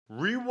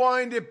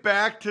Rewind it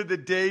back to the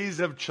days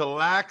of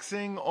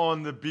chillaxing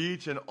on the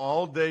beach and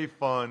all-day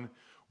fun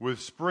with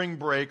Spring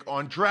Break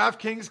on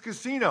DraftKings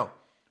Casino.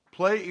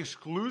 Play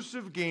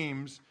exclusive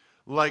games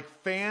like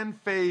Fan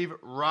Fave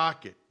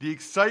Rocket. The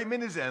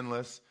excitement is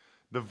endless,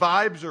 the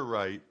vibes are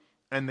right,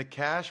 and the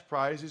cash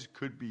prizes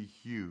could be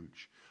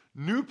huge.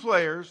 New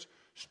players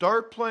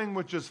start playing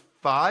with just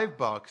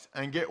 $5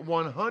 and get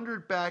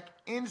 $100 back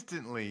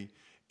instantly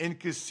in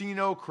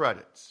casino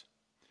credits.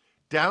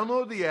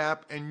 Download the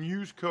app and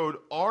use code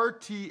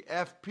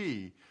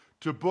RTFP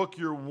to book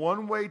your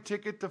one-way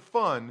ticket to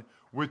fun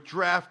with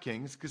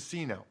DraftKings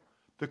Casino.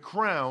 The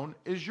crown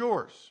is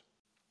yours.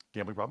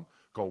 Gambling problem?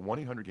 Call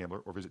 1-800-GAMBLER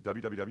or visit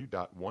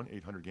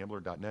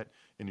www.1800gambler.net.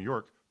 In New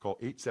York, call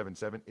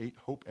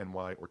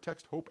 877-8-HOPE-NY or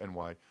text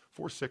HOPE-NY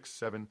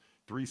 467-369.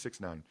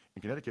 In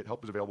Connecticut,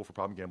 help is available for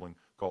problem gambling.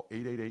 Call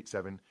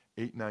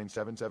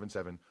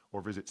 888-7-897-7777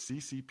 or visit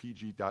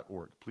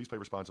ccpg.org. Please play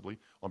responsibly.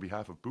 On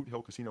behalf of Boot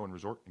Hill Casino and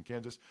Resort in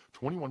Kansas,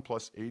 21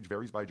 plus, age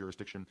varies by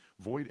jurisdiction,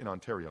 void in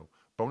Ontario.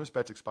 Bonus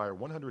bets expire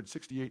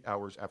 168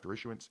 hours after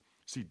issuance.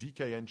 See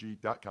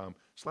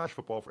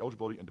dkng.com/football for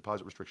eligibility and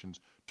deposit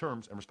restrictions,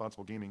 terms, and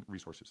responsible gaming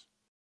resources.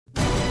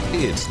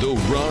 It's the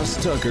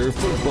Ross Tucker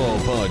Football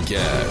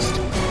Podcast.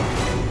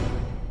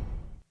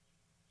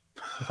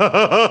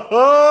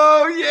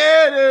 Oh,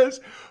 yeah, it is.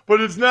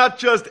 But it's not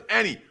just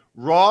any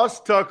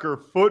Ross Tucker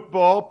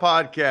Football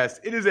Podcast.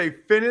 It is a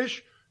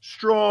Finish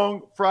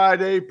Strong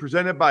Friday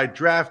presented by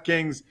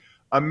DraftKings,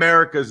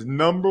 America's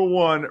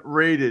 #1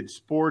 rated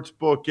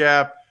sportsbook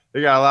app.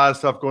 They got a lot of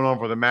stuff going on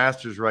for the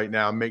Masters right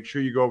now. Make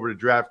sure you go over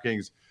to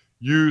DraftKings.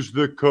 Use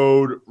the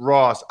code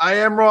Ross. I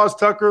am Ross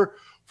Tucker,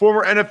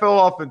 former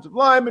NFL offensive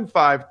lineman,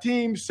 5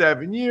 teams,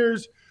 7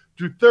 years.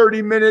 Do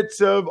 30 minutes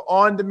of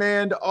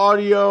on-demand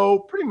audio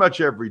pretty much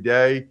every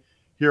day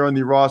here on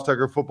the Ross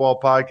Tucker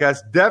Football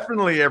Podcast.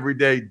 Definitely every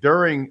day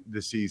during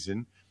the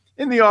season.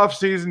 In the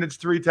offseason, it's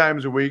 3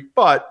 times a week.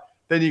 But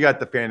then you got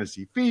the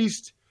Fantasy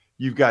Feast.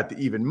 You've got the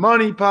Even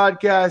Money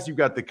Podcast. You've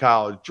got the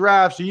College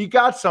Draft. So you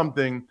got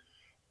something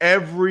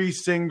every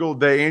single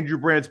day. Andrew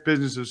Brandt's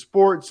Business of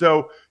Sport.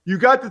 So you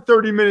got the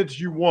 30 minutes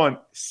you want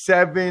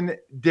 7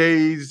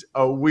 days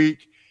a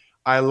week.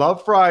 I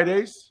love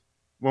Fridays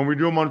when we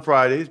do them on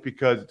Fridays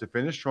because it's a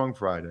Finish Strong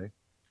Friday.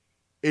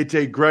 It's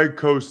a Greg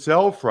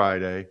Cosell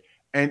Friday.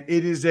 And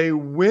it is a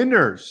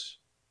Winners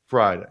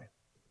Friday.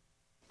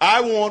 I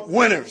want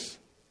winners.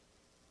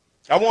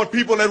 I want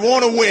people that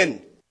want to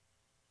win.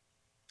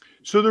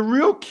 So the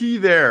real key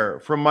there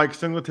from Mike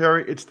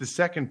Singletary, it's the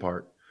second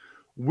part.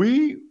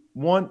 We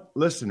want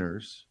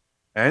listeners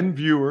and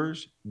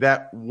viewers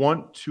that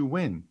want to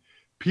win.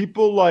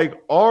 People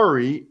like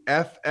Ari,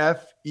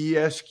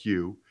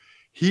 FFESQ,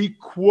 he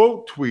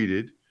quote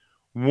tweeted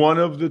one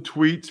of the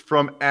tweets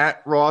from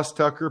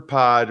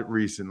 @RossTuckerPod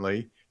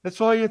recently. That's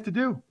all you have to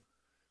do.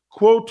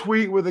 Quote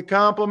tweet with a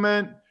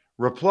compliment,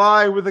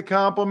 reply with a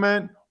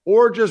compliment,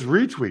 or just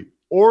retweet,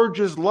 or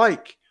just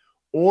like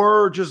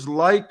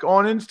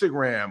on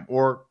Instagram,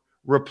 or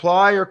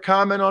reply or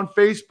comment on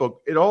Facebook.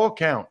 It all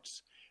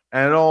counts,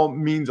 and it all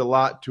means a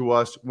lot to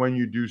us when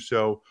you do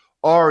so.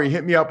 Ari,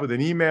 hit me up with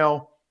an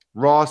email,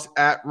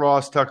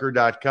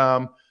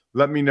 ross@rosstucker.com.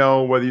 Let me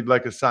know whether you'd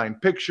like a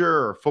signed picture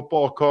or a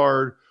football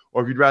card,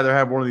 or if you'd rather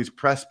have one of these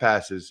press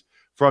passes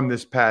from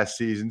this past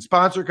season.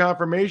 Sponsor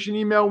confirmation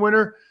email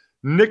winner,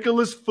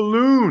 Nicholas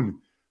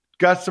Falloon.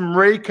 Got some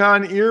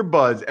Raycon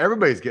earbuds.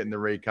 Everybody's getting the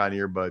Raycon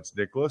earbuds,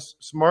 Nicholas.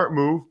 Smart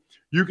move.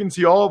 You can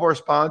see all of our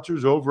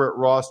sponsors over at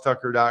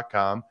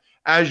rosstucker.com.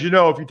 As you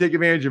know, if you take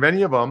advantage of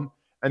any of them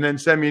and then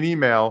send me an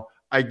email,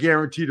 I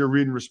guarantee to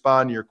read and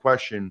respond to your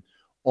question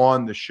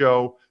on the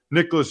show.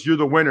 Nicholas, you're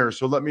the winner,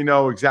 so let me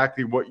know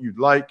exactly what you'd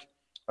like.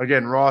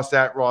 Again,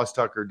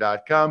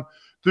 ross@rosstucker.com.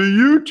 The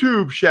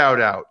YouTube shout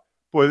out.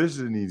 Boy, this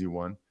is an easy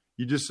one.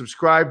 You just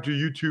subscribe to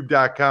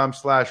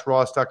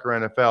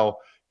youtube.com/RossTuckerNFL.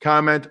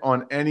 Comment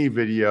on any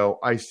video.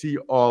 I see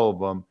all of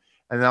them.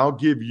 And I'll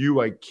give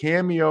you a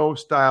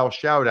cameo-style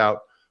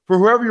shout-out for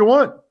whoever you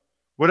want,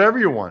 whatever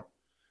you want.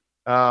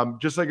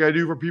 Just like I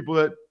do for people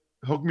that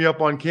hook me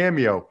up on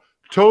Cameo.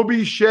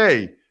 Toby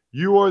Shea,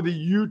 you are the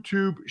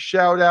YouTube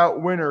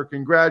shout-out winner.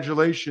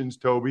 Congratulations,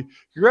 Toby.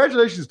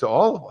 Congratulations to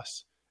all of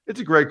us. It's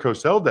a great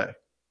Cosell day.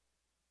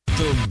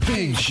 The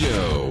Big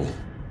Show.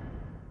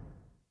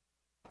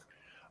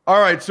 All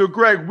right, so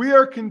Greg, we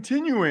are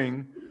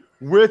continuing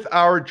with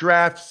our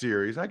draft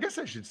series. I guess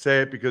I should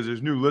say it because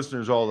there's new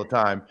listeners all the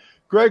time.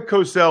 Greg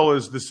Cosell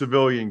is the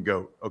civilian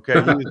GOAT,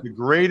 okay? He is the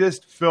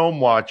greatest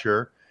film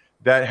watcher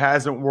that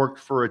hasn't worked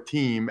for a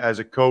team as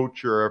a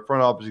coach or a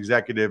front office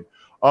executive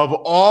of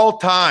all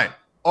time.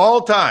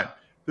 All time.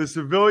 The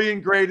civilian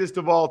greatest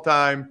of all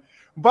time.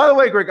 By the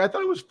way, Greg, I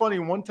thought it was funny.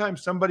 One time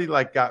somebody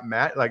got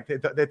mad.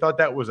 They thought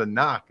that was a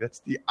knock. That's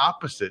the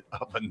opposite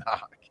of a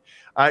knock.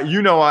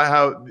 You know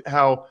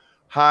how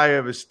high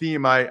of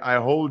esteem I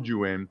hold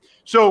you in.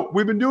 So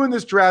we've been doing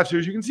this draft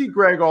series. You can see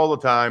Greg all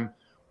the time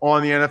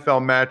on the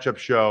NFL Matchup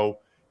Show.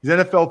 He's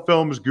NFL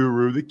Films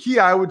guru. The key,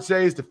 I would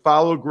say, is to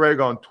follow Greg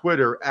on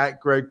Twitter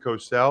 @Greg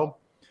Cosell.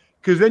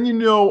 because then you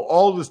know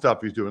all the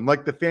stuff he's doing,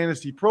 like the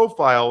fantasy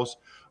profiles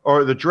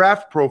or the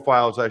draft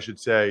profiles, I should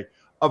say,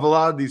 of a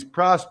lot of these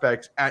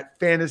prospects at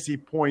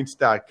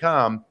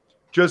fantasypoints.com.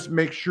 Just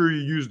make sure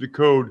you use the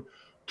code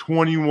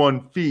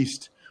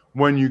 21Feast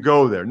when you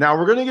go there. Now,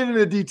 we're going to get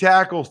into D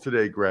tackles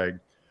today, Greg,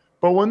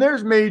 but when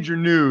there's major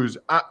news,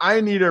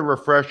 I need a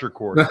refresher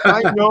course.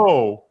 I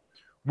know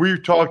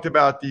we've talked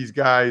about these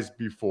guys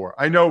before.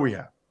 I know we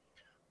have.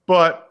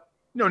 But,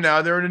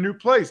 now they're in a new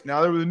place.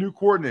 Now they're with a new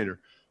coordinator.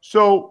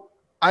 So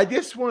I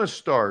just want to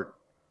start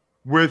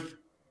with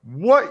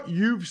what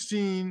you've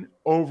seen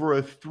over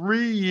a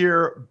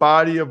 3-year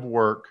body of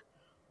work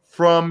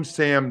from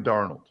Sam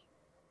Darnold.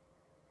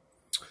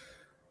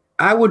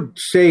 I would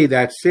say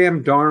that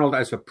Sam Darnold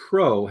as a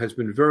pro has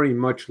been very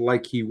much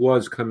like he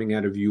was coming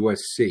out of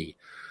USC.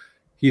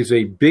 He's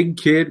a big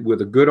kid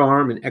with a good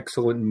arm and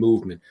excellent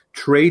movement,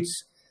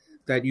 traits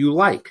that you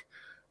like.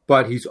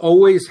 But he's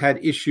always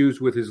had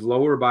issues with his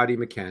lower body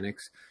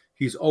mechanics.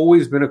 He's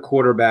always been a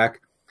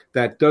quarterback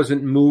that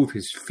doesn't move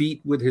his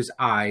feet with his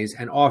eyes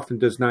and often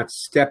does not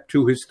step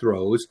to his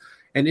throws.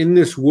 And in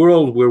this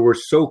world where we're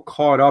so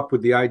caught up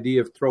with the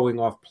idea of throwing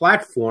off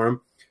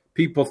platform,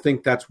 people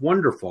think that's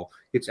wonderful.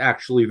 It's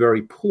actually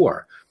very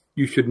poor.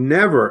 You should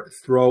never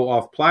throw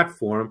off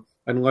platform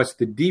unless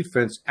the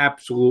defense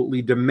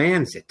absolutely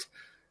demands it.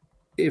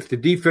 If the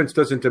defense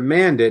doesn't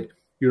demand it,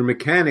 your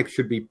mechanics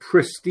should be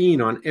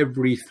pristine on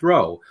every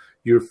throw.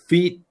 Your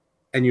feet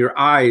and your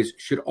eyes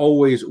should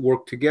always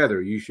work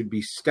together. You should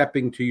be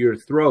stepping to your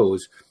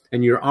throws,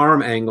 and your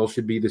arm angle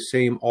should be the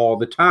same all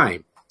the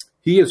time.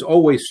 He has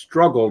always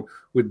struggled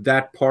with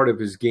that part of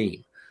his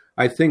game.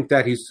 I think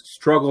that he's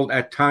struggled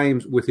at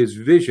times with his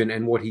vision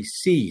and what he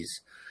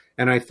sees.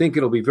 And I think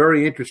it'll be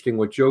very interesting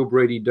what Joe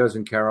Brady does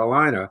in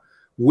Carolina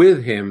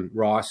with him,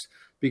 Ross,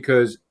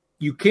 because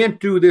you can't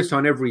do this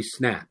on every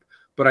snap.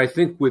 But I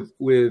think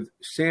with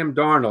Sam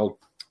Darnold,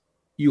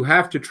 you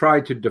have to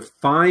try to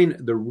define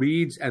the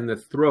reads and the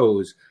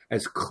throws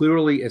as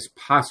clearly as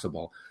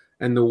possible.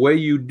 And the way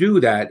you do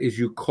that is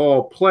you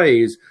call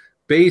plays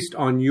based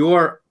on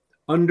your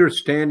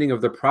understanding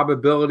of the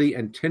probability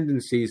and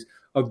tendencies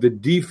of the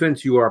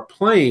defense you are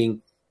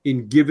playing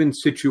in given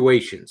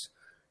situations.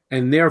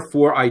 And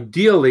therefore,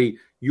 ideally,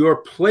 your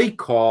play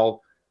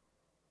call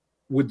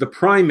with the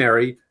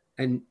primary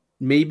and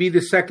maybe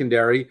the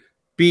secondary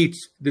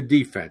beats the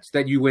defense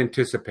that you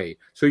anticipate.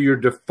 So you're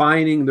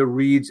defining the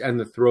reads and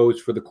the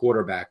throws for the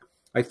quarterback.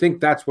 I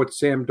think that's what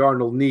Sam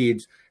Darnold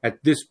needs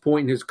at this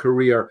point in his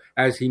career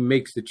as he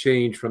makes the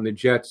change from the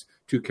Jets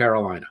to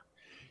Carolina.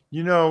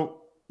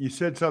 You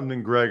said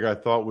something, Greg, I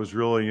thought was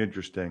really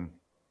interesting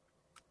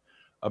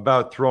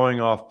about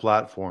throwing off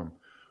platform.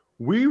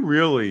 We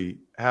really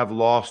have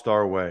lost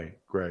our way,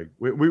 Greg.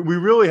 We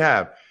really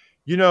have.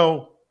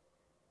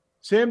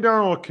 Sam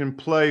Darnold can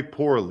play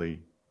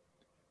poorly.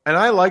 And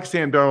I like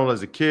Sam Darnold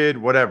as a kid,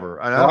 whatever.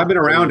 And I've been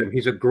around him.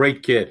 He's a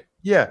great kid.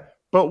 Yeah.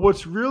 But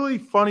what's really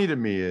funny to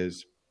me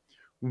is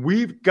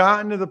we've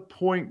gotten to the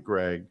point,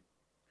 Greg,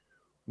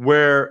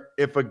 where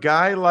if a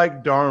guy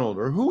like Darnold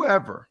or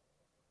whoever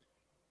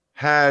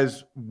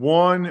has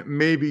one,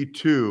 maybe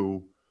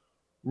two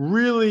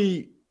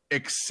really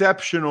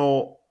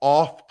exceptional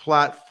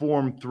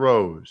off-platform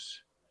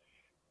throws,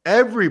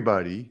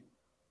 everybody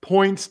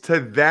points to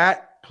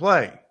that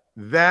play,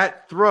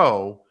 that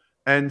throw,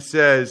 and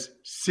says,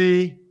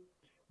 see,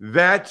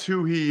 that's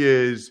who he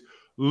is.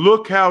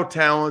 Look how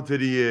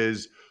talented he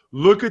is.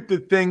 Look at the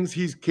things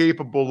he's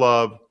capable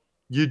of.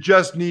 You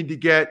just need to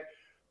get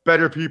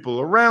better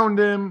people around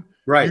him.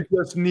 Right.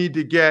 You just need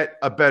to get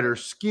a better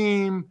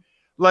scheme.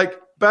 Like,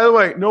 by the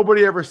way,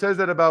 nobody ever says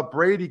that about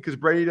Brady because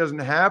Brady doesn't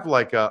have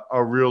like a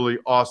really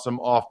awesome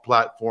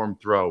off-platform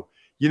throw.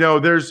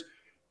 There's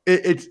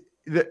it's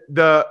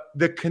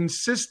the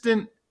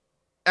consistent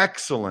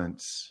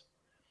excellence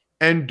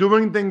and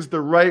doing things the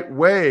right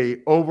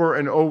way over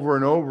and over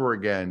and over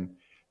again,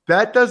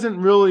 that doesn't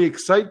really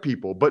excite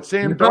people. But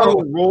Sam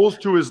Darnold rolls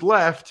to his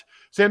left.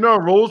 Sam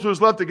Darnold rolls to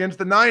his left against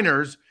the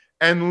Niners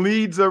and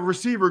leads a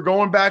receiver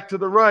going back to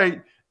the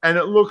right, and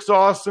it looks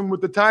awesome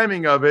with the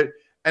timing of it.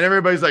 And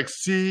everybody's like,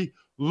 see,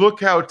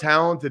 look how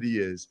talented he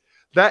is.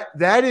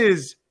 That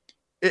is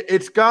 –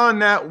 it's gone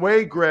that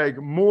way, Greg,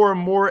 more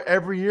and more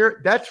every year.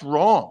 That's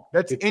wrong.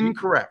 That's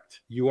incorrect.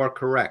 You are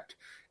correct.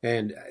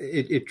 And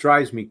it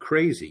drives me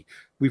crazy.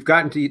 We've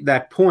gotten to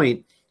that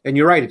point, and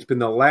you're right, it's been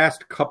the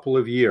last couple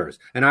of years.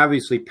 And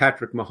obviously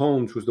Patrick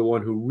Mahomes was the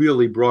one who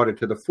really brought it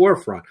to the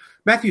forefront.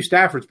 Matthew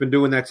Stafford's been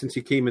doing that since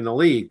he came in the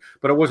league,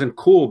 but it wasn't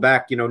cool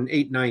back,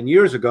 8-9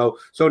 years ago,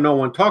 so no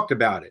one talked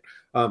about it.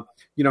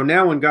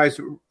 Now when guys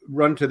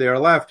run to their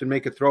left and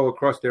make a throw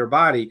across their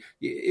body,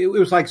 it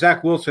was like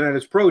Zach Wilson at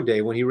his pro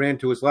day when he ran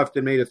to his left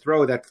and made a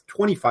throw that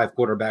 25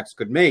 quarterbacks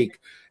could make.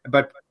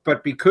 But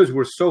because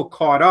we're so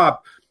caught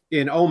up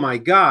in, oh my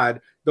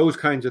God, those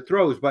kinds of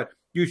throws. But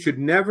you should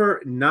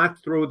never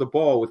not throw the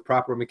ball with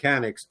proper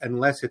mechanics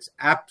unless it's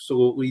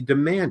absolutely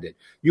demanded.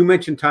 You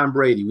mentioned Tom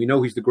Brady. We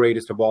know he's the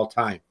greatest of all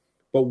time.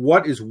 But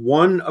what is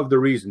one of the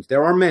reasons?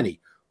 There are many.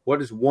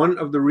 What is one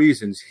of the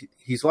reasons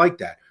he's like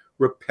that?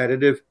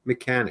 repetitive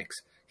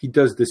mechanics. He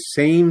does the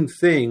same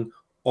thing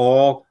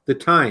all the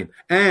time.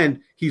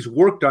 And he's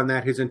worked on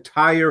that his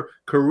entire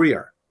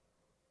career.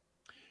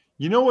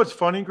 You know what's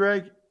funny,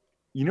 Greg?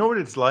 You know what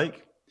it's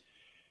like?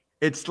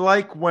 It's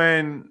like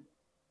when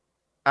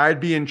I'd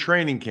be in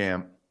training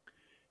camp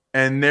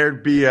and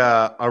there'd be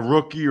a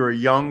rookie or a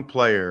young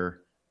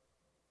player,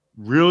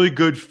 really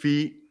good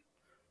feet,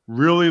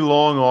 really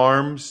long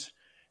arms,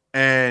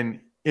 and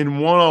in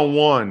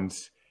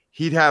one-on-ones,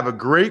 he'd have a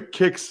great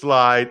kick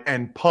slide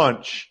and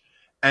punch,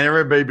 and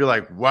everybody'd be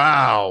like,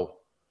 wow,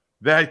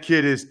 that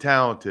kid is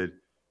talented.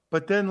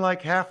 But then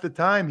like half the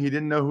time, he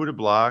didn't know who to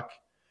block.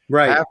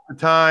 Right. Half the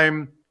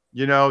time,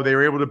 they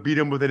were able to beat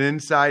him with an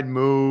inside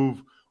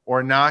move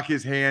or knock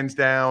his hands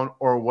down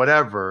or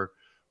whatever.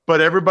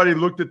 But everybody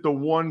looked at the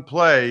one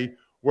play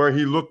where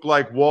he looked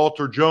like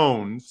Walter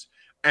Jones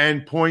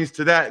and points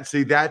to that and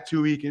say, that's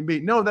who he can be.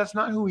 No, that's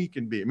not who he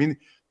can be. I mean,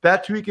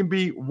 that's who he can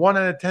be 1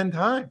 out of 10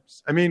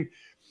 times. I mean,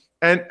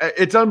 and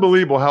it's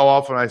unbelievable how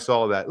often I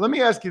saw that. Let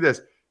me ask you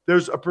this.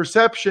 There's a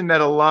perception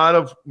that a lot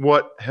of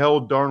what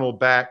held Darnold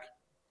back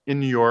in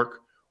New York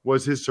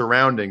was his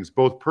surroundings,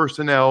 both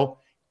personnel,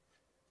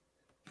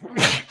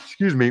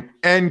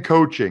 and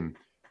coaching.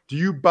 Do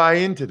you buy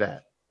into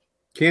that?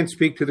 Can't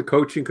speak to the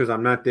coaching because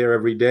I'm not there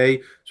every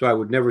day, so I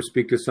would never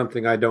speak to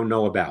something I don't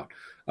know about.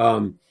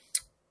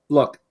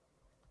 Look,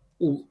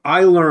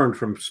 I learned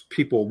from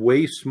people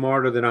way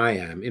smarter than I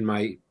am in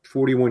my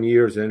 41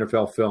 years in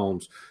NFL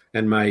films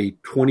and my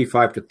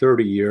 25 to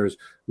 30 years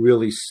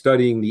really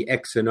studying the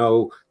X and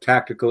O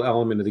tactical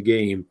element of the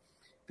game,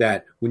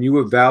 that when you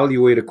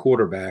evaluate a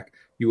quarterback,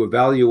 you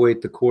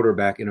evaluate the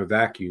quarterback in a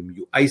vacuum.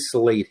 You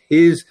isolate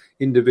his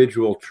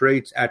individual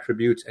traits,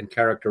 attributes, and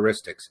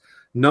characteristics.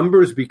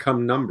 Numbers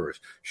become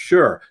numbers.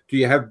 Sure. Do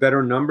you have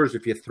better numbers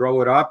if you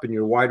throw it up and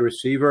you're wide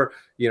receiver?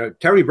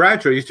 Terry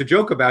Bradshaw used to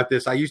joke about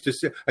this. I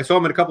saw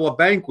him at a couple of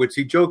banquets.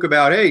 He'd joke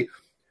about, hey,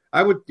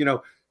 I would,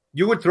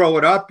 you would throw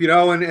it up,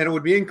 and it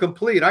would be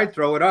incomplete. I'd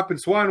throw it up and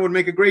Swan would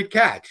make a great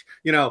catch.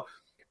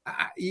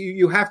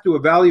 You have to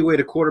evaluate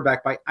a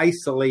quarterback by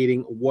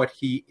isolating what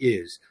he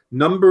is.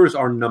 Numbers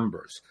are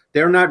numbers.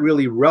 They're not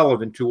really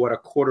relevant to what a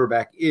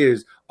quarterback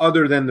is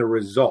other than the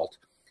result.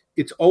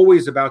 It's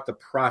always about the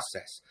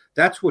process.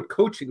 That's what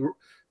coaching,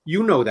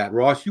 you know that,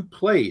 Ross, you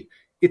played.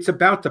 It's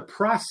about the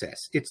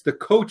process. It's the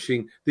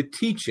coaching, the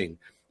teaching.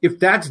 If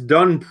that's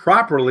done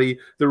properly,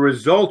 the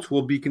results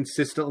will be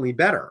consistently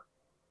better.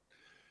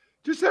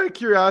 Just out of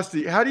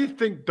curiosity, how do you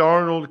think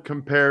Darnold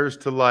compares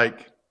to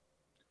like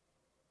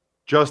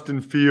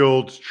Justin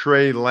Fields,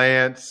 Trey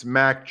Lance,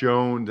 Mac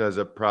Jones as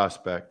a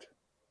prospect?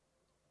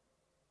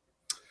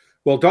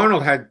 Well,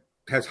 Darnold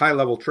has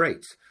high-level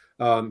traits.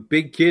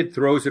 Big kid,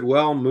 throws it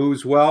well,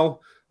 moves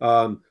well.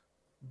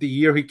 The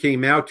year he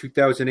came out,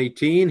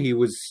 2018, he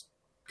was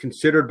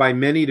considered by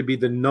many to be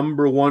the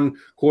number one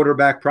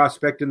quarterback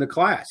prospect in the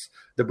class.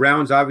 The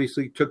Browns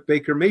obviously took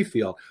Baker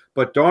Mayfield,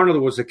 but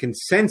Darnold was a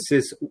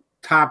consensus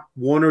top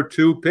 1 or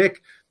 2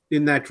 pick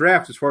in that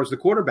draft as far as the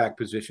quarterback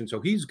position.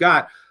 So he's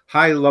got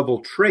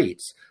high-level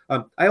traits.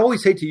 I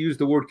always hate to use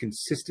the word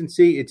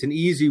consistency. It's an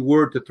easy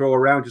word to throw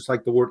around, just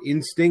like the word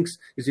instincts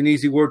is an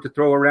easy word to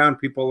throw around.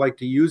 People like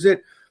to use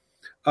it.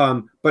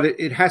 But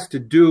it has to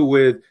do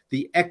with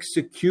the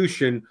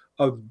execution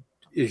of,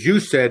 as you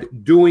said,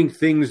 doing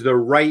things the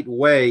right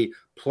way,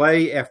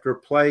 play after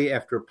play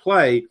after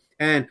play.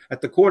 And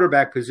at the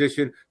quarterback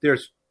position,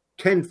 there's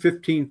 10,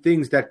 15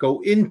 things that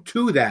go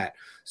into that.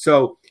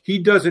 So he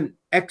doesn't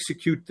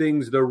execute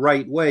things the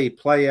right way,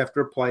 play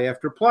after play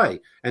after play,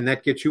 and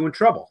that gets you in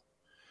trouble.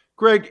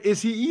 Greg,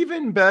 is he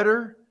even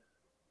better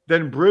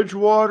than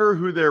Bridgewater,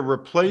 who they're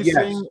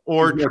replacing, yes,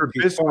 or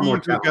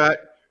Trubisky, who got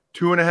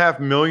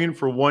 $2.5 million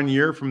for 1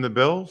 year from the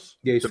Bills?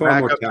 Yeah, he's far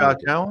more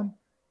talented.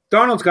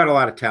 Darnold's got a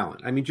lot of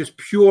talent. I mean, just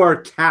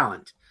pure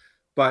talent.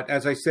 But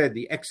as I said,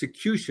 the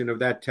execution of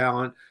that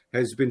talent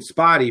has been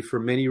spotty for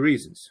many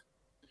reasons.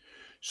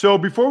 So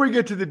before we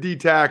get to the D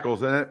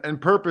tackles,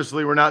 and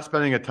purposely we're not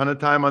spending a ton of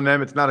time on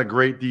them, it's not a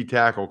great D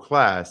tackle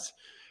class.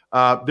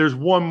 There's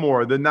one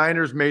more. The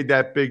Niners made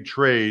that big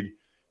trade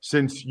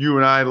since you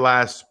and I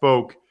last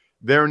spoke.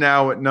 They're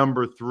now at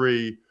number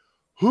 3.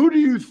 Who do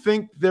you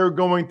think they're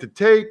going to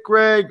take,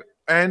 Greg,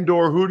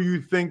 and/or who do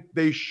you think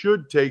they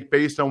should take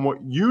based on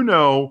what you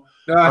know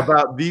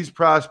about these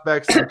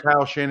prospects and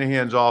Kyle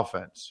Shanahan's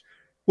offense?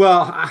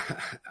 Well,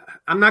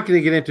 I'm not going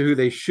to get into who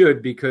they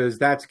should because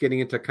that's getting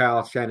into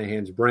Kyle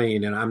Shanahan's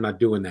brain, and I'm not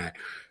doing that.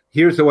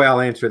 Here's the way I'll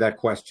answer that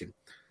question.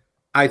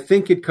 I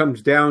think it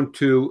comes down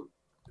to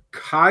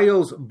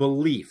Kyle's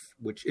belief,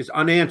 which is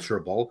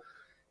unanswerable,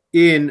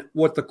 in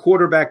what the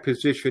quarterback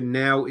position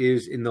now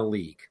is in the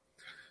league.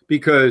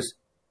 Because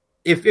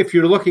if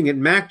you're looking at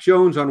Mac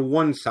Jones on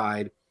one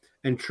side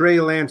and Trey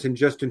Lance and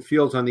Justin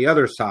Fields on the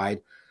other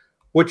side,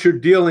 what you're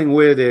dealing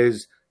with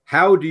is,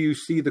 how do you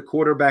see the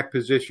quarterback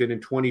position in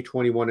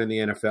 2021 in the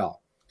NFL?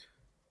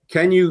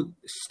 Can you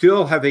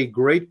still have a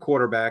great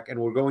quarterback, and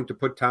we're going to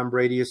put Tom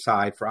Brady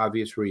aside for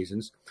obvious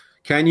reasons?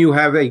 Can you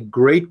have a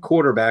great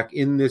quarterback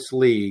in this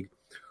league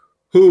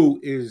who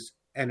is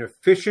an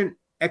efficient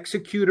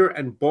executor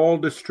and ball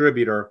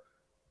distributor,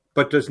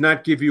 but does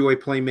not give you a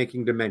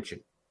playmaking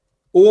dimension?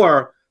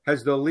 Or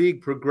has the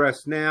league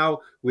progressed now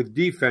with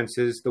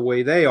defenses the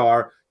way they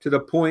are to the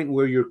point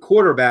where your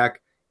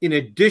quarterback, in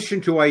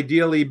addition to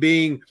ideally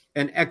being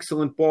an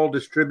excellent ball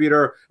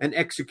distributor and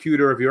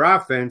executor of your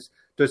offense,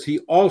 does he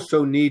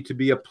also need to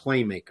be a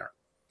playmaker?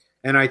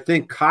 And I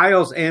think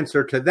Kyle's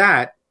answer to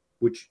that,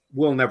 which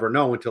we'll never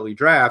know until he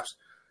drafts,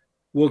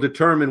 will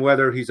determine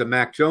whether he's a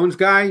Mac Jones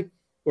guy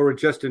or a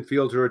Justin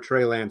Fields or a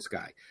Trey Lance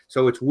guy.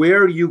 So it's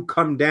where you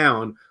come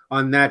down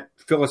on that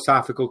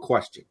philosophical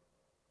question.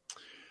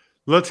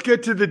 Let's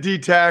get to the D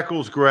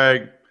tackles,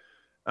 Greg.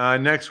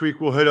 Next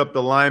week we'll hit up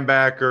the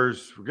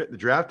linebackers. The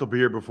draft will be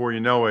here before you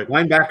know it.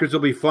 Linebackers will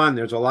be fun.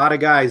 There's a lot of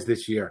guys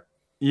this year.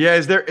 Yeah,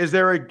 is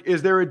there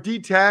a D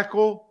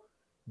tackle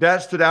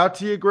that stood out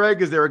to you,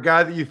 Greg? Is there a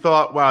guy that you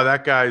thought, wow,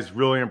 that guy's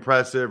really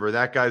impressive, or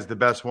that guy's the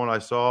best one I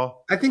saw?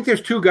 I think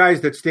there's two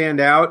guys that stand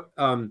out.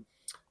 And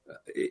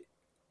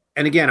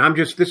again,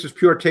 this is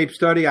pure tape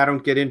study. I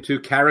don't get into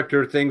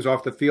character things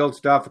off the field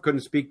stuff. I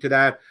couldn't speak to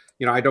that.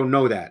 I don't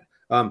know that.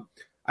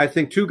 I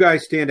think two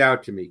guys stand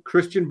out to me: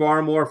 Christian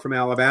Barmore from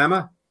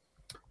Alabama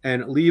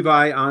and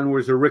Levi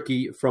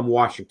Onwuzurike from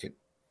Washington.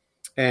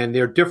 And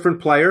they're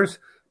different players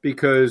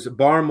because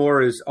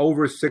Barmore is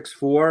over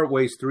 6'4",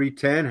 weighs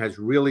 310, has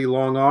really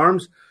long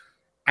arms.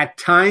 At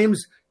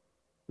times,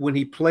 when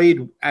he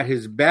played at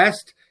his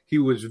best, he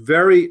was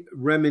very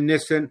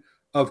reminiscent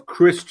of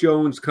Chris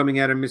Jones coming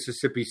out of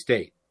Mississippi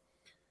State.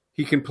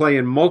 He can play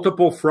in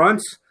multiple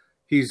fronts.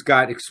 He's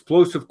got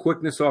explosive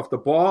quickness off the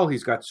ball.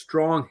 He's got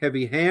strong,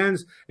 heavy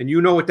hands. And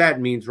you know what that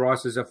means,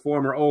 Ross, as a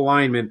former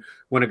O-lineman,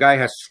 when a guy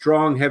has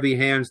strong, heavy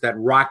hands that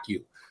rock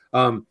you.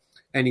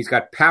 And he's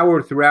got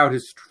power throughout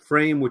his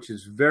frame, which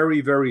is very,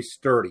 very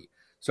sturdy.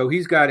 So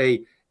he's got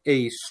a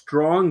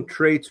strong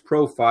traits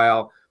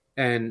profile,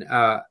 and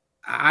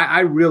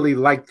I really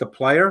like the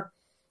player.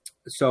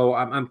 So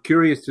I'm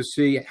curious to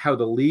see how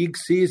the league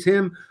sees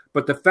him.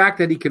 But the fact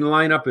that he can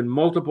line up in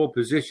multiple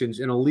positions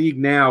in a league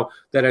now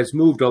that has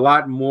moved a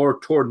lot more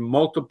toward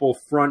multiple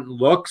front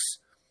looks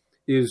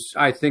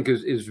I think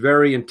is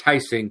very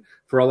enticing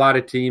for a lot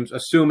of teams,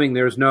 assuming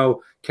there's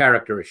no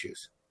character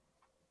issues.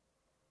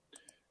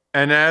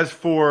 And as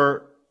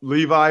for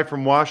Levi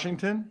from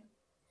Washington?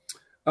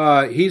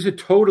 He's a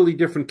totally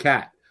different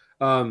cat.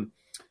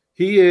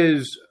 He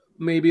is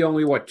maybe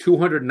only,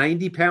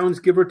 290 pounds,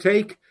 give or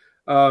take.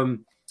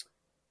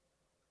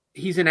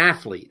 He's an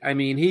athlete. I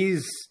mean,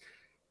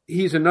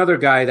 he's another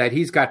guy that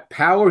he's got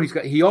power.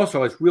 He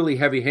also has really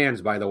heavy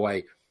hands, by the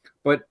way.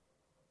 But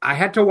I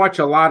had to watch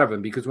a lot of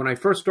him because when I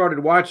first started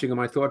watching him,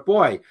 I thought,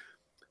 boy,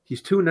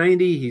 he's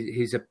 290.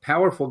 He's a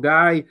powerful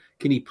guy.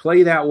 Can he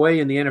play that way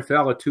in the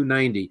NFL at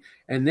 290?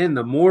 And then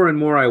the more and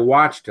more I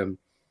watched him,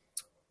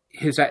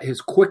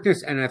 his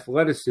quickness and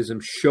athleticism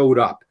showed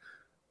up.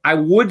 I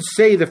would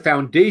say the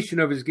foundation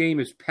of his game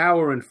is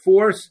power and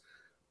force,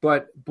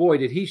 but boy,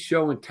 did he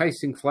show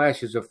enticing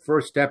flashes of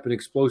first step and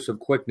explosive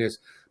quickness,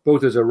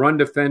 both as a run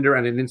defender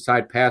and an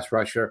inside pass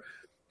rusher.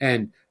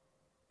 And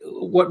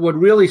what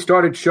really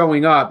started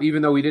showing up,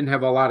 even though he didn't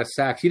have a lot of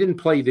sacks, he didn't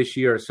play this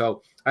year,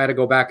 so I had to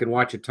go back and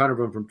watch a ton of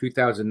them from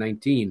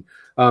 2019.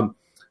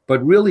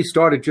 But really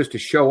started just to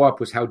show up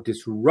was how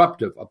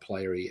disruptive a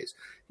player he is.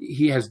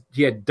 He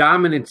had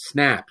dominant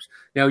snaps.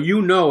 Now,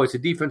 as a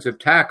defensive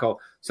tackle,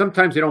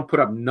 sometimes they don't put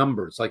up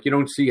numbers. Like you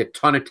don't see a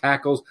ton of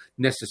tackles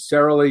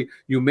necessarily.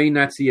 You may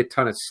not see a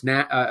ton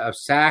of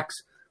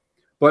sacks.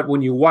 But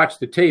when you watch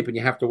the tape, and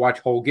you have to watch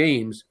whole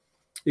games,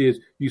 is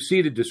you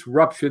see the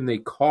disruption they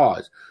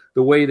cause,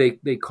 the way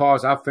they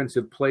cause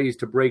offensive plays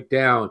to break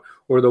down,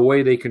 or the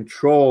way they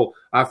control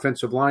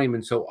offensive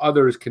linemen so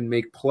others can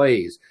make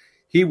plays.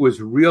 He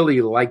was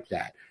really like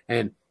that.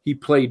 And he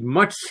played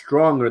much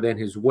stronger than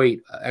his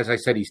weight. As I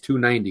said, he's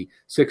 290,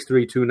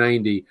 6'3",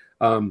 290.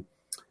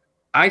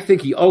 I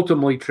think he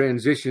ultimately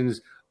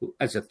transitions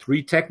as a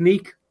 3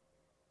 technique.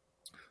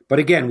 But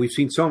again, we've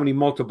seen so many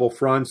multiple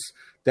fronts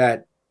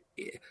that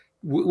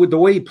with the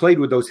way he played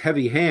with those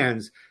heavy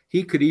hands,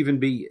 he could even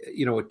be,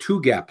 a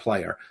 2-gap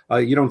player.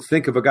 You don't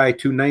think of a guy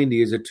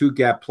 290 as a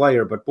 2-gap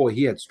player, but boy,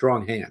 he had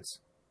strong hands.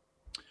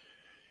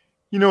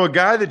 A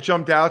guy that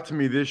jumped out to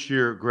me this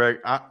year, Greg,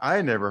 I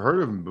had never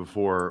heard of him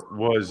before,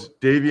 was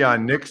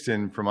Davion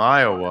Nixon from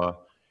Iowa.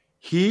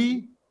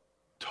 He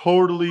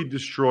totally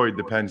destroyed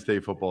the Penn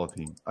State football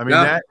team. I mean,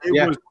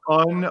 it was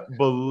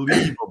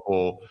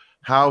unbelievable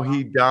how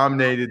he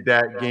dominated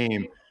that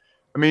game.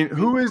 I mean,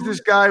 who is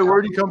this guy?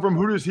 Where did he come from?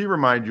 Who does he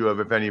remind you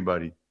of, if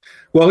anybody?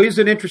 Well, he's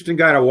an interesting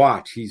guy to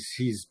watch.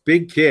 He's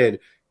big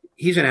kid.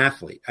 He's an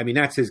athlete. I mean,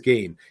 that's his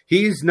game.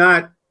 He's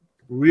not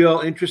real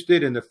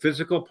interested in the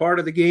physical part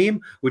of the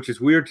game, which is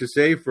weird to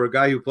say for a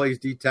guy who plays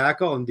D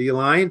tackle and D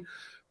line,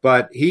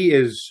 but he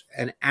is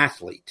an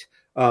athlete.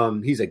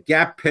 He's a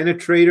gap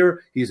penetrator.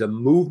 He's a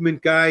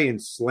movement guy in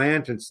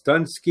slant and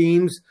stunt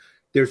schemes.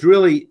 There's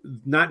really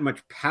not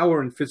much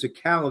power and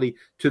physicality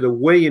to the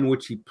way in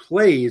which he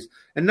plays,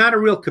 and not a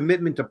real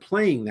commitment to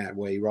playing that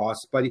way, Ross.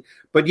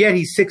 But yet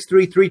he's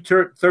 6'3",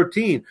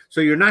 313.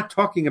 So you're not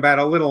talking about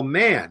a little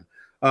man.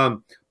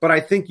 But I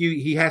think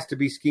he has to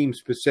be scheme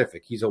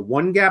specific. He's a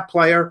one-gap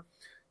player.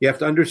 You have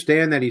to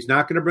understand that he's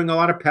not going to bring a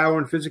lot of power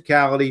and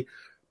physicality,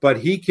 but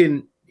he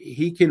can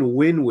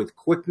win with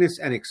quickness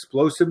and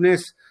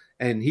explosiveness,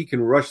 and he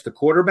can rush the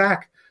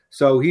quarterback.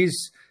 So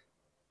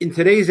in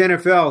today's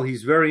NFL,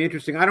 he's very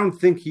interesting. I don't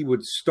think he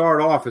would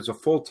start off as a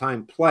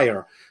full-time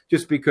player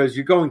just because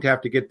you're going to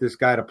have to get this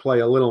guy to play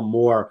a little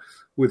more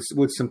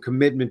with some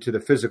commitment to the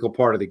physical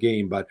part of the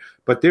game.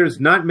 But there's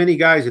not many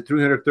guys at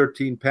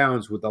 313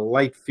 pounds with the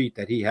light feet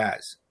that he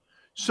has.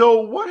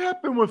 So what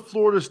happened with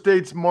Florida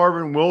State's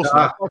Marvin Wilson?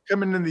 I thought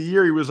coming in the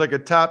year he was like a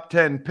top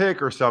 10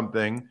 pick or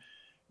something,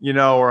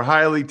 or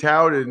highly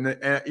touted,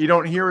 and you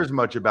don't hear as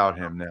much about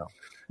him now.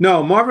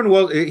 No, Marvin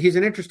Wilson, he's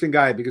an interesting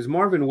guy because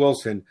Marvin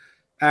Wilson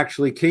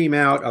actually came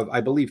out of,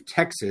 I believe,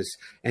 Texas,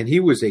 and he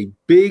was a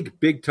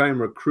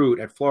big-time recruit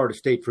at Florida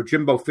State for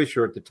Jimbo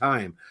Fisher at the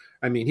time.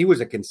 I mean, he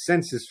was a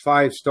consensus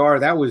 5-star.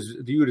 That was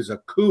viewed as a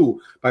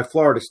coup by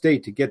Florida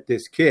State to get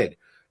this kid.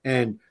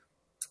 And,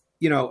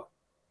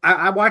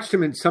 I watched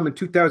him in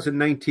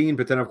 2019,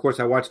 but then, of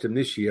course, I watched him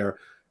this year.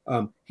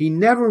 He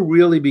never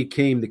really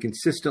became the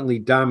consistently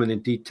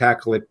dominant D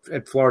tackle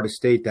at Florida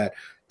State that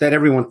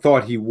everyone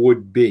thought he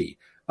would be.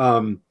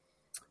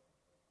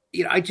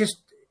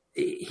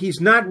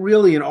 He's not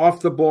really an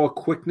off-the-ball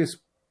quickness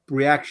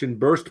reaction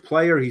burst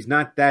player. He's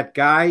not that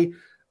guy.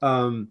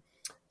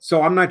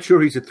 So I'm not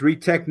sure he's a 3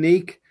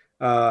 technique.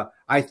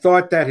 I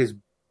thought that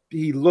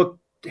he looked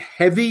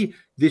heavy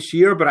this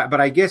year,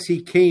 but I guess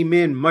he came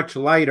in much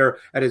lighter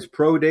at his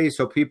pro day,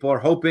 so people are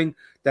hoping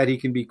that he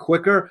can be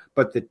quicker.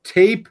 But the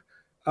tape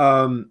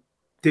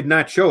did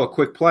not show a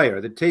quick player.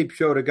 The tape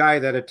showed a guy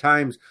that at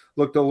times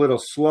looked a little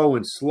slow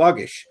and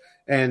sluggish,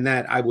 and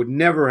that I would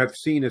never have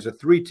seen as a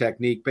 3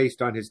 technique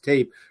based on his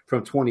tape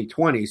from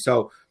 2020.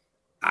 So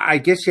I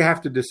guess you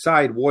have to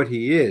decide what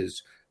he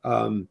is.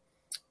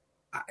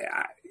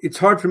 It's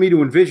hard for me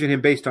to envision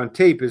him based on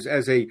tape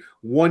as a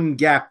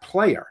 1-gap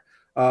player,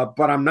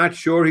 but I'm not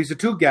sure he's a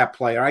 2-gap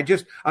player.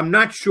 I'm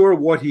not sure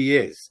what he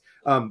is.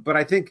 But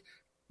I think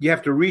you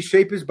have to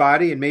reshape his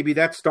body, and maybe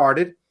that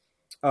started.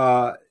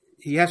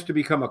 He has to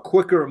become a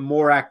quicker,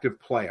 more active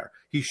player.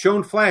 He's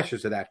shown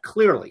flashes of that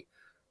clearly,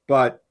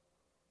 but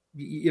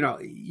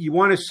you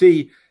want to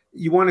see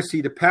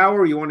the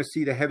power, you want to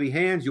see the heavy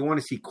hands, you want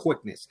to see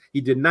quickness.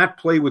 He did not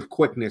play with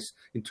quickness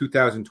in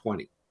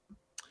 2020.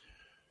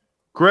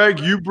 Greg,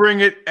 you bring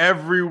it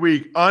every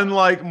week.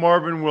 Unlike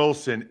Marvin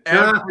Wilson,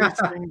 every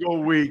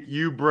single week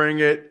you bring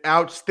it.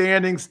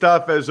 Outstanding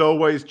stuff as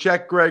always.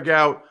 Check Greg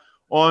out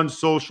on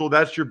social.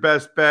 That's your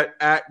best bet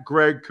at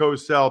Greg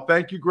Cosell.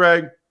 Thank you,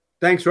 Greg.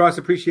 Thanks, Ross.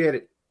 Appreciate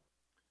it.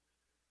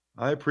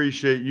 I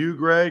appreciate you,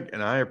 Greg,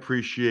 and I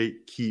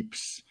appreciate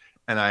Keeps,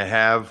 and I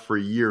have for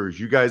years.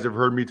 You guys have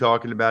heard me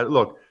talking about it.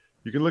 Look,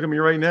 you can look at me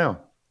right now.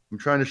 I'm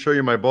trying to show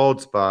you my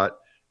bald spot.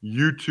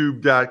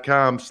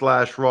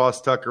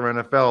 YouTube.com/Ross Tucker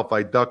NFL if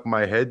I duck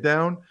my head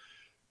down.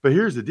 But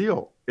here's the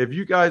deal. If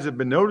you guys have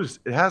been noticed,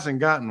 it hasn't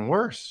gotten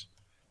worse.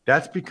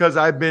 That's because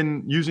I've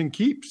been using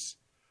Keeps.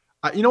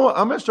 You know what?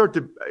 I'm going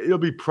to it'll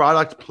be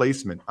product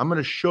placement. I'm going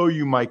to show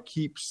you my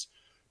Keeps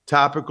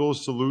topical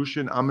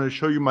solution. I'm going to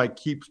show you my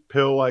Keeps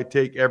pill I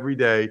take every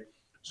day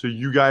so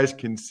you guys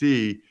can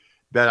see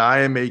that I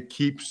am a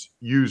Keeps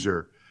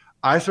user.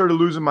 I started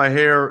losing my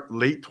hair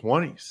late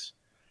 20s,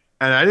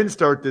 and I didn't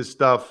start this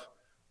stuff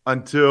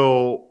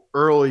until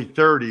early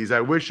 30s.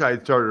 I wish I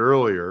had started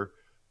earlier,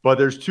 but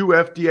there's 2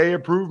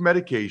 FDA-approved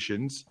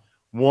medications.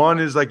 One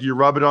is like you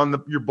rub it on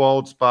your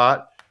bald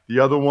spot. The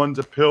other one's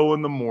a pill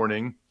in the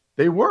morning.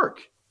 They work.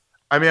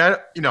 I mean,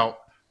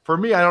 for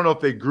me, I don't know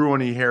if they grew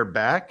any hair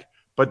back,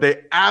 but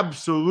they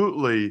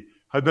absolutely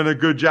have done a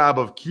good job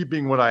of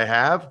keeping what I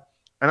have.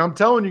 And I'm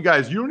telling you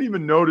guys, you don't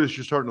even notice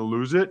you're starting to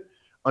lose it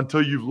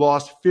until you've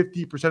lost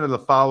 50% of the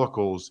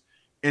follicles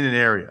in an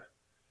area.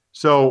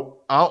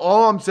 So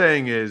all I'm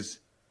saying is,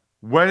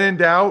 when in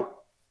doubt,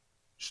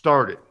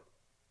 start it.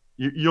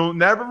 You'll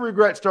never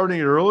regret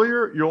starting it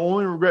earlier. You'll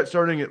only regret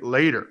starting it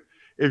later.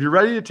 If you're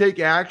ready to take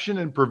action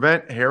and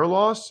prevent hair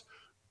loss,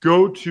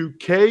 go to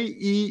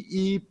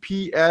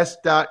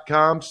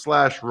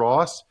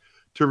keeps.com/Ross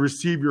to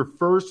receive your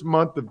first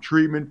month of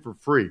treatment for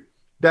free.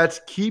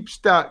 That's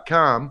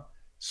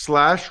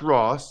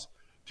keeps.com/Ross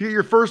to get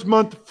your first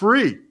month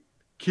free.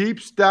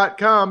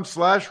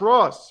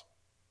 Keeps.com/Ross.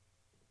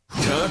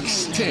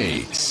 Tuck's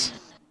Takes.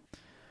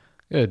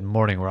 Good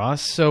morning,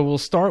 Ross. So we'll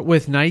start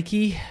with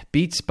Nike,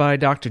 Beats by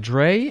Dr.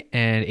 Dre,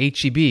 and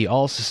H-E-B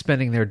all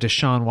suspending their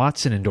Deshaun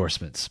Watson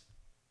endorsements.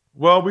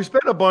 Well, we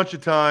spent a bunch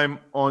of time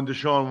on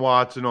Deshaun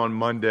Watson on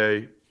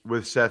Monday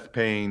with Seth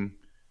Payne.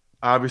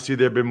 Obviously,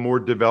 there have been more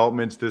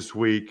developments this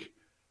week.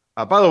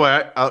 By the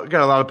way, I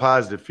got a lot of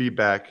positive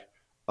feedback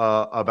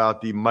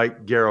about the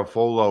Mike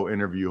Garafolo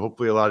interview.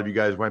 Hopefully, a lot of you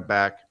guys went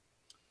back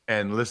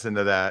and listened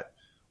to that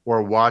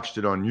or watched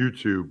it on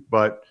YouTube.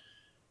 But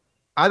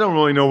I don't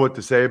really know what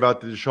to say about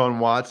the Deshaun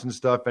Watson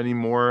stuff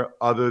anymore,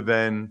 other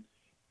than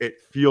it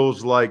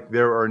feels like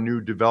there are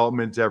new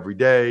developments every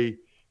day.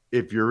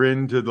 If you're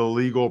into the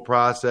legal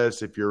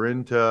process, if you're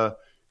into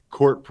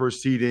court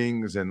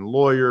proceedings and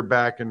lawyer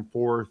back and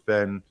forth,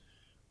 and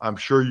I'm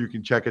sure you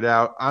can check it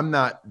out. I'm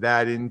not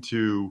that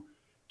into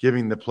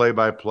giving the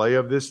play-by-play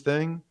of this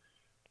thing,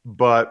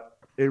 but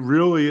it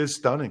really is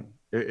stunning.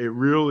 It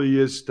really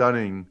is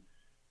stunning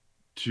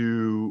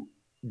to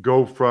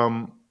go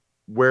from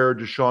where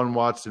Deshaun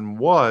Watson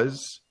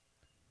was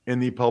in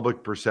the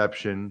public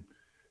perception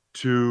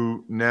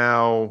to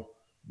now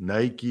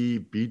Nike,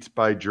 Beats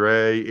by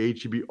Dre,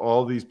 H-E-B,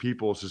 all these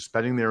people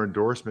suspending their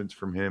endorsements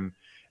from him.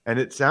 And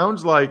it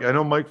sounds like, I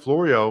know Mike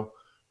Florio,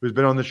 who's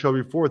been on the show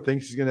before,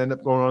 thinks he's going to end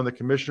up going on the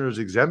commissioner's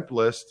exempt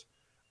list.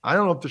 I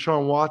don't know if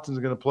Deshaun Watson's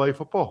going to play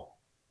football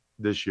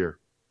this year.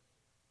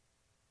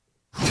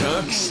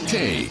 Tux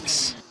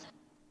Takes.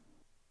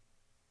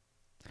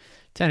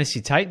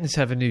 Tennessee Titans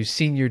have a new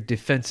senior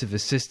defensive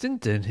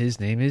assistant, and his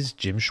name is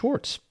Jim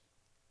Schwartz.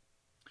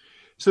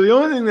 So the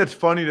only thing that's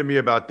funny to me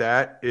about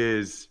that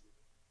is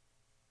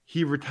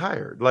he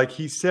retired. Like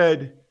he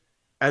said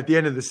at the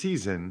end of the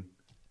season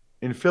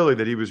in Philly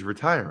that he was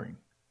retiring.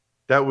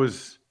 That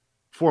was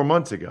 4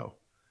 months ago.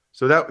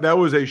 So that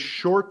was a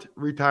short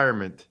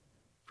retirement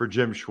for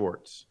Jim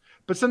Schwartz.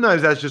 But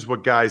sometimes that's just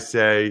what guys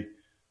say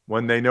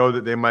when they know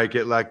that they might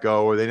get let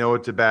go or they know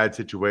it's a bad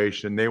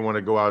situation. They want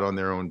to go out on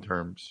their own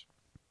terms.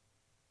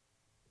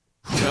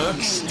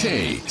 Tux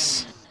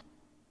Takes.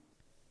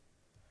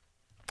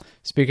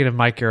 Speaking of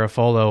Mike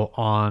Garafolo,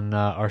 on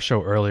our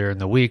show earlier in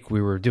the week,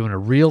 we were doing a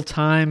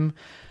real-time.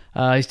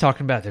 He's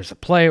talking about there's a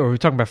play, or we're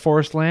talking about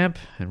Forrest Lamp,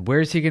 and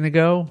where's he going to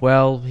go?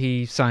 Well,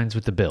 he signs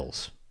with the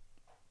Bills.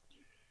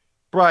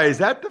 Bri, is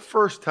that the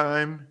first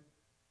time,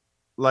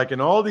 like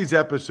in all these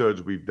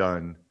episodes we've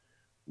done,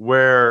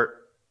 where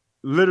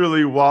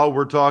literally while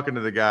we're talking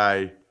to the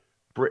guy,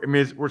 I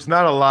mean, it's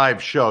not a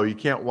live show. You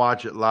can't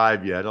watch it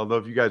live yet, although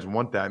if you guys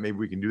want that, maybe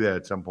we can do that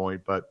at some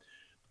point, but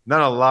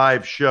not a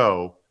live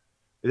show.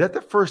 Is that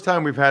the first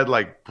time we've had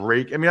like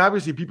break? I mean,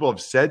 obviously people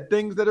have said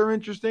things that are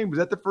interesting, but is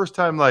that the first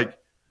time like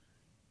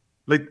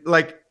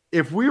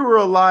if we were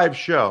a live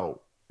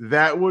show,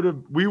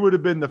 we would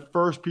have been the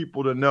first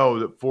people to know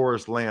that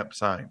Forrest Lamp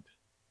signed?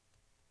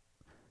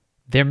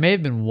 There may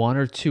have been one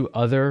or two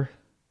other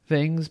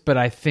things, but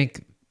I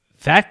think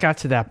that got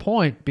to that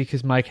point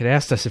because Mike had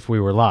asked us if we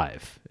were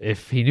live.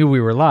 If he knew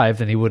we were live,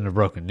 then he wouldn't have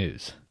broken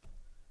news.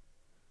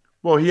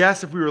 Well, he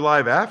asked if we were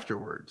live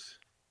afterwards.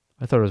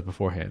 I thought it was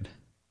beforehand.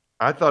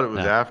 I thought it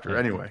was after.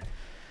 Anyway.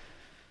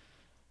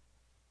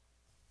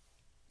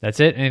 That's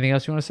it? Anything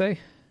else you want to say?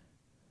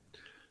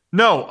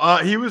 No.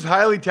 He was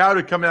highly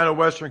touted coming out of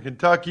Western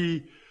Kentucky.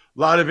 A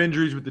lot of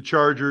injuries with the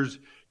Chargers.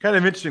 Kind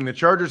of interesting. The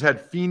Chargers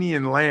had Feeney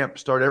and Lamp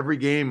start every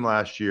game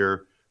last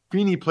year.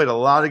 Feeney played a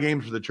lot of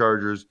games for the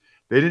Chargers.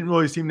 They didn't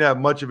really seem to have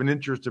much of an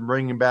interest in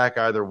bringing back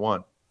either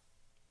one.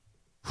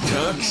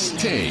 Tux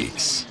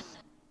Takes.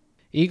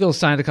 Eagles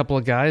signed a couple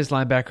of guys,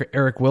 linebacker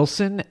Eric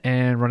Wilson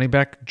and running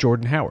back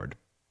Jordan Howard.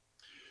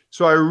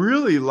 So I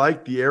really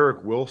like the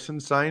Eric Wilson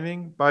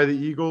signing by the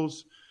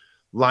Eagles.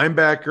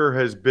 Linebacker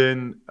has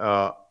been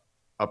a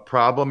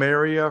problem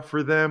area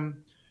for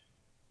them.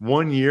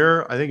 1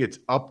 year, I think it's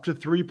up to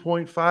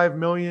 $3.5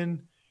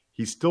 million.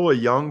 He's still a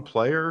young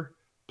player,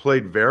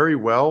 played very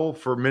well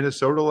for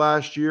Minnesota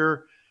last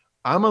year.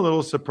 I'm a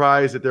little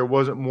surprised that there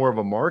wasn't more of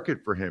a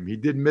market for him. He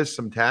did miss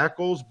some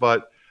tackles,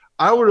 but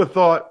I would have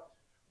thought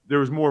there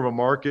was more of a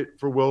market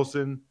for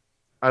Wilson.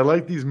 I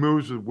like these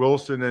moves with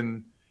Wilson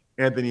and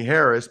Anthony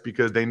Harris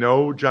because they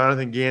know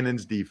Jonathan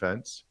Gannon's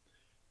defense.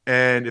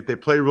 And if they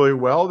play really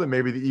well, then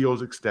maybe the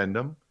Eagles extend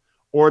them.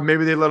 Or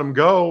maybe they let them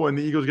go and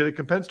the Eagles get a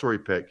compensatory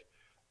pick.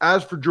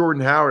 As for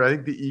Jordan Howard, I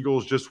think the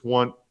Eagles just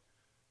want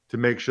to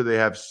make sure they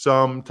have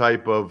some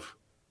type of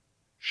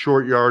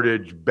short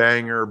yardage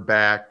banger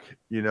back,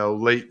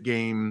 late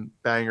game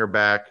banger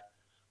back,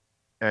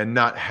 and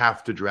not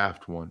have to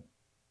draft one.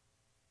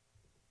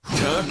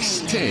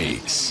 Tux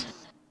Takes.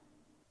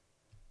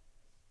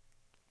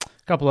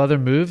 A couple other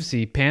moves.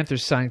 The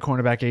Panthers signed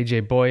cornerback A.J.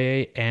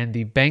 Boye, and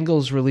the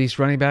Bengals released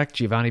running back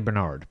Giovanni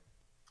Bernard.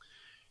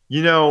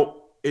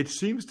 It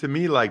seems to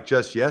me like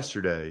just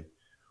yesterday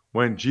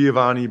when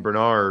Giovanni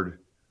Bernard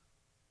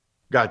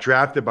got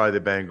drafted by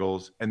the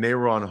Bengals and they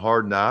were on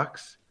Hard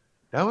Knocks.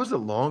 That was a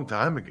long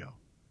time ago.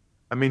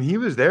 I mean, he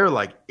was there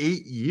like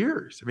 8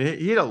 years. I mean,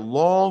 he had a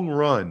long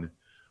run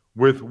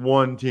with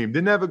one team.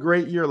 Didn't have a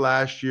great year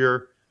last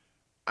year.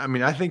 I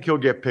mean, I think he'll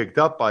get picked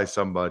up by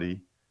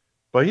somebody.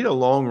 But he had a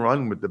long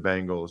run with the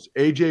Bengals.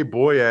 A.J.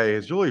 Boye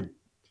has really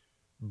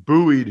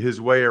buoyed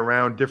his way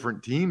around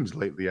different teams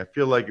lately. I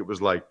feel like it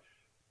was like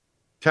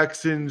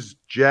Texans,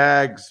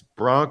 Jags,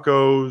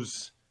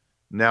 Broncos,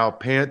 now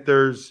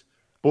Panthers.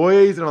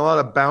 Boye's done a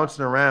lot of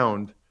bouncing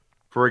around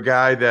for a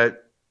guy that,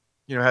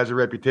 has a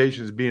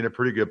reputation as being a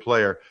pretty good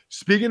player.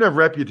 Speaking of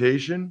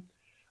reputation,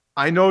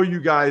 I know you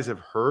guys have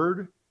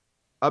heard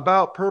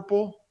about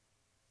Purple,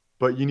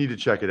 but you need to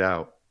check it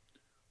out.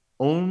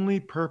 Only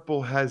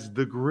Purple has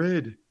the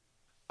Grid,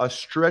 a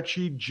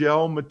stretchy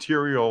gel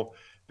material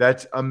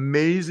that's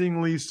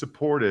amazingly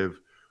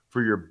supportive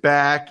for your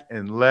back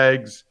and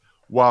legs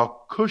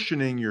while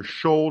cushioning your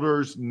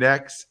shoulders,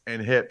 necks, and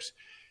hips.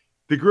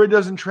 the grid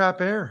doesn't trap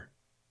air.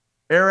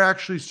 Air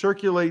actually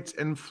circulates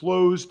and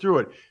flows through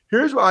it.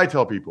 Here's what I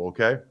tell people,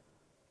 okay?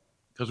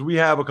 Because we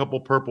have a couple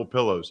purple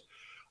pillows.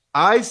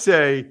 I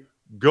say,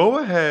 go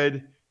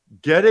ahead,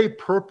 get a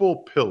purple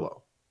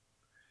pillow.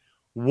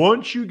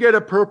 Once you get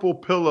a purple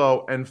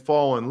pillow and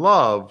fall in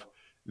love,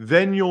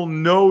 then you'll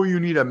know you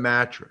need a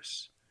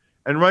mattress.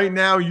 And right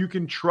now, you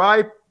can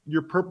try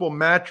your purple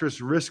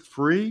mattress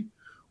risk-free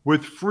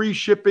with free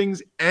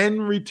shippings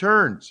and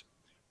returns.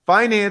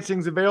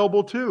 Financing's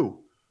available too.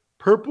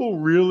 Purple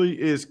really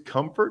is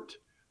comfort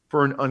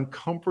for an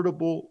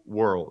uncomfortable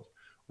world.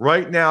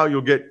 Right now,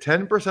 you'll get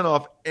 10%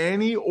 off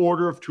any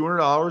order of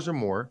 $200 or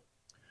more.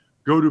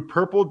 Go to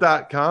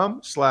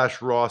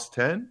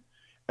purple.com/Ross10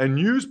 and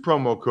use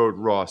promo code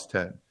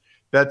Ross10.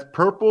 That's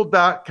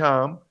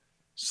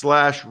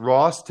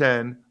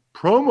purple.com/Ross10,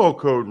 promo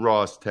code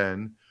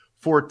Ross10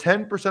 for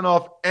 10%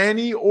 off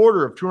any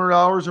order of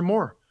 $200 or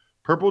more.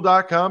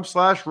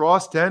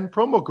 Purple.com/Ross10,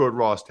 promo code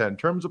Ross10.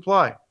 Terms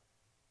apply.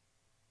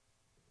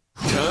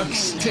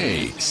 Tux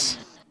Takes.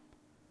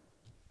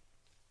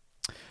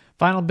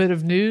 Final bit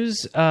of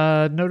news,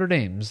 Notre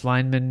Dame's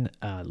lineman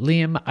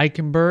Liam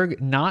Eichenberg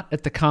not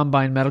at the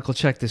Combine medical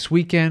check this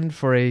weekend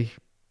for a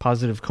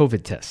positive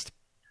COVID test.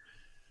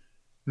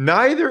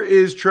 Neither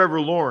is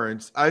Trevor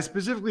Lawrence. I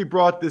specifically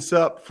brought this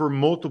up for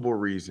multiple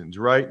reasons,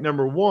 right?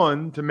 Number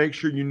one, to make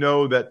sure you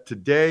know that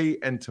today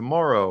and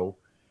tomorrow,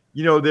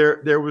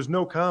 there was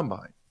no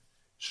Combine.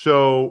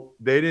 So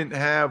they didn't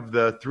have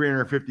the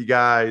 350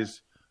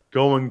 guys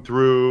going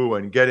through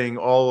and getting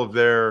all of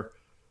their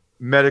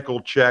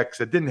medical checks.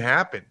 That didn't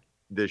happen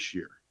this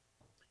year.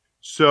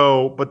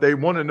 So, but they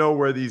want to know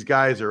where these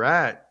guys are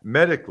at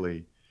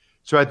medically.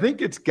 So I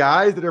think it's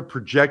guys that are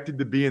projected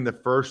to be in the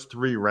first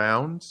 3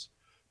 rounds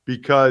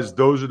because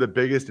those are the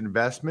biggest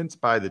investments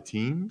by the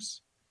teams,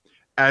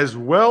 as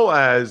well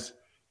as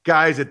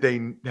guys that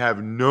they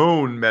have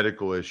known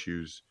medical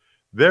issues.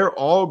 They're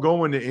all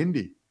going to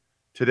Indy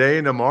today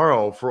and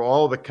tomorrow for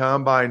all the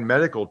Combine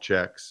medical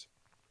checks.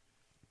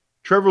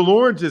 Trevor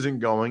Lawrence isn't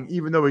going,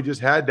 even though he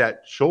just had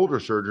that shoulder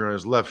surgery on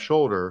his left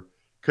shoulder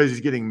because he's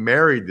getting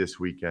married this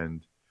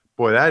weekend.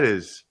 Boy, that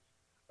is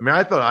 –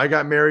 I thought I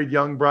got married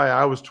young, Bri.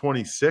 I was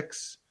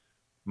 26.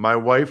 My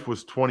wife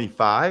was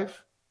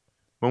 25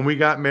 when we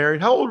got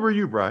married. How old were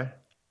you, Bri?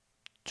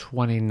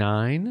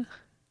 29.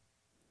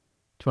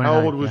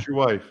 How old was your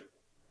wife?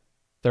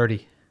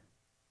 30.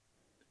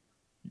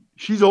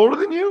 She's older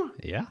than you?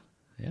 Yeah.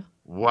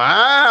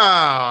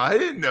 Wow. I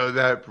didn't know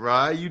that,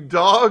 Bri. You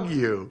dog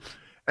you.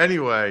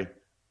 Anyway,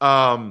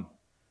 Trevor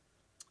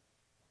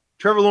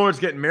Lawrence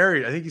getting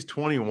married. I think he's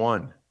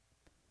 21.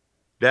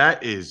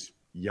 That is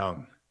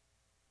young.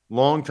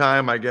 Long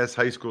time, I guess,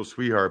 high school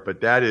sweetheart,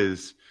 but that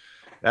is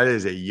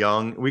a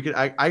young.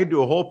 I could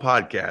do a whole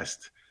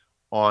podcast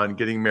on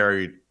getting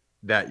married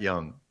that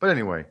young. But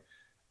anyway,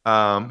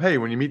 hey,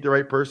 when you meet the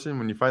right person,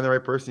 when you find the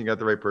right person, you got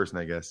the right person,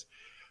 I guess.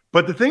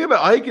 But the thing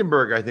about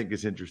Eichenberg, I think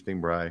is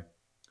interesting, Bri,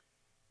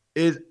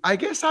 is I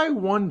guess I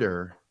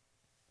wonder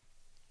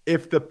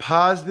if the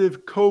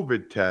positive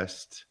COVID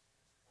test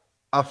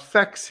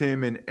affects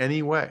him in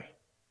any way.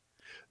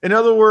 In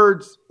other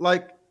words,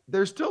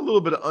 there's still a little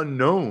bit of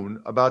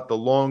unknown about the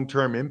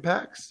long-term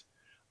impacts.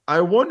 I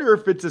wonder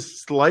if it's a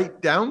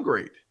slight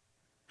downgrade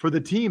for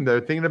the team that are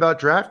thinking about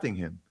drafting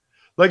him.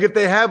 Like if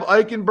they have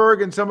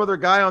Eichenberg and some other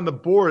guy on the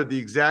board at the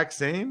exact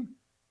same,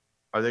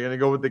 are they going to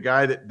go with the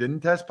guy that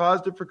didn't test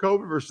positive for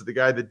COVID versus the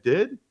guy that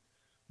did,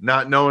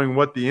 not knowing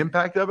what the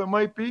impact of it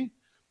might be?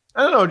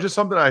 I don't know, just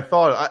something I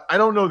thought. I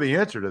don't know the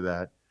answer to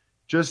that.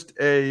 Just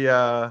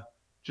an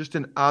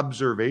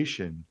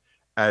observation,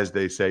 as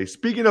they say.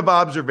 Speaking of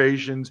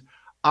observations,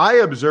 I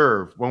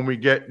observe when we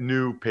get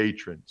new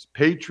patrons.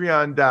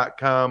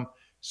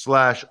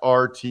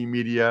 Patreon.com/RT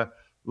Media,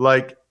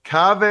 like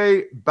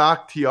Kaveh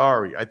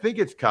Bakhtiari. I think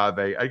it's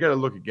Kaveh. I got to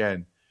look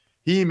again.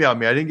 He emailed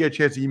me. I didn't get a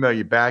chance to email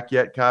you back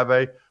yet,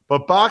 Kaveh.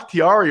 But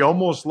Bakhtiari,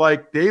 almost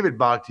like David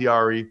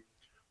Bakhtiari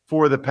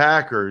for the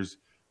Packers.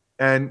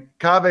 And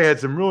Kaveh had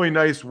some really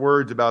nice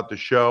words about the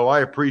show.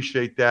 I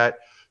appreciate that.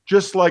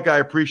 Just like I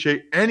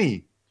appreciate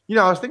any.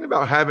 I was thinking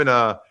about having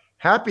a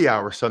happy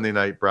hour Sunday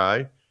night,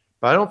 Bri,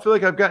 but I don't feel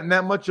like I've gotten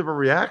that much of a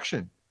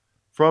reaction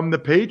from the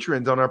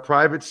patrons on our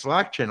private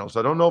Slack channel. So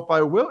I don't know if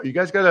I will. You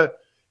guys gotta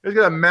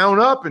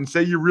mount up and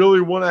say you really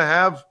want to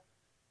have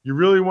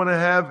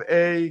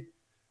a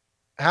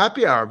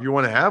happy hour if you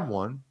want to have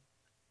one.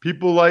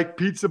 People like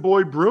Pizza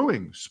Boy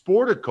Brewing,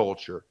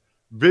 Sporticulture,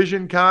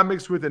 Vision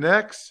Comics with an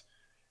X,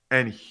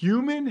 and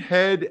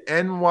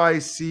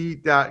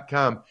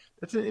HumanHeadNYC.com.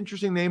 That's an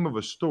interesting name of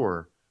a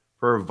store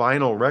for a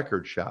vinyl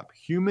record shop.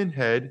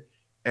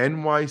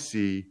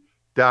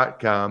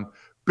 HumanHeadNYC.com.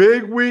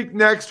 Big week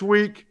next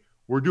week.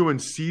 We're doing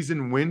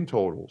season win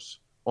totals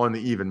on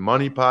the Even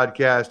Money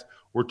podcast.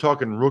 We're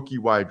talking rookie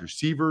wide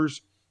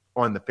receivers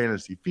on the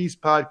Fantasy Feast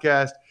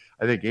podcast.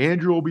 I think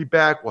Andrew will be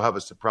back. We'll have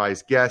a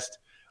surprise guest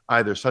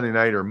either Sunday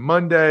night or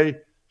Monday.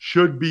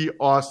 Should be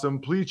awesome.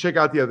 Please check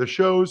out the other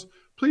shows.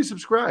 Please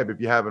subscribe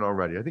if you haven't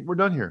already. I think we're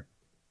done here.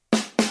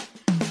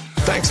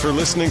 Thanks for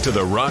listening to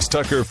the Ross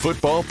Tucker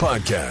Football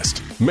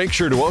Podcast. Make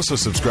sure to also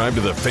subscribe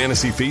to the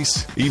Fantasy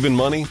Feast, Even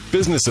Money,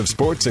 Business of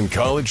Sports, and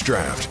College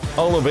Draft.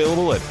 All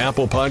available at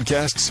Apple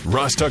Podcasts,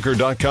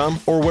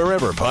 rosstucker.com, or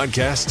wherever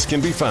podcasts can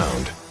be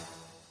found.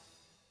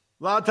 A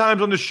lot of times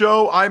on the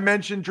show, I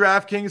mentioned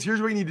DraftKings. Here's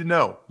what you need to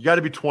know. You got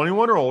to be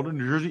 21 or older,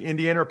 New Jersey,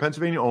 Indiana, or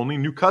Pennsylvania only.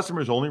 New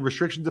customers only.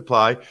 Restrictions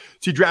apply.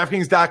 See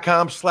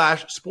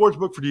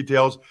DraftKings.com/sportsbook for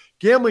details.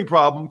 Gambling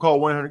problem, call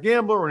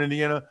 1-800-GAMBLER, or in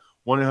Indiana,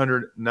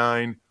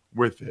 1-800-9-WITH-IT.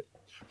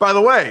 By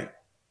the way,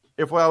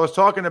 if what I was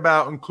talking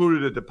about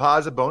included a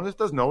deposit bonus,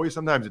 doesn't always,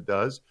 sometimes it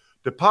does.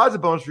 Deposit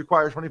bonus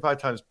requires 25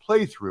 times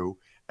playthrough,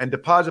 and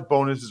deposit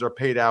bonuses are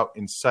paid out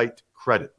in site credit.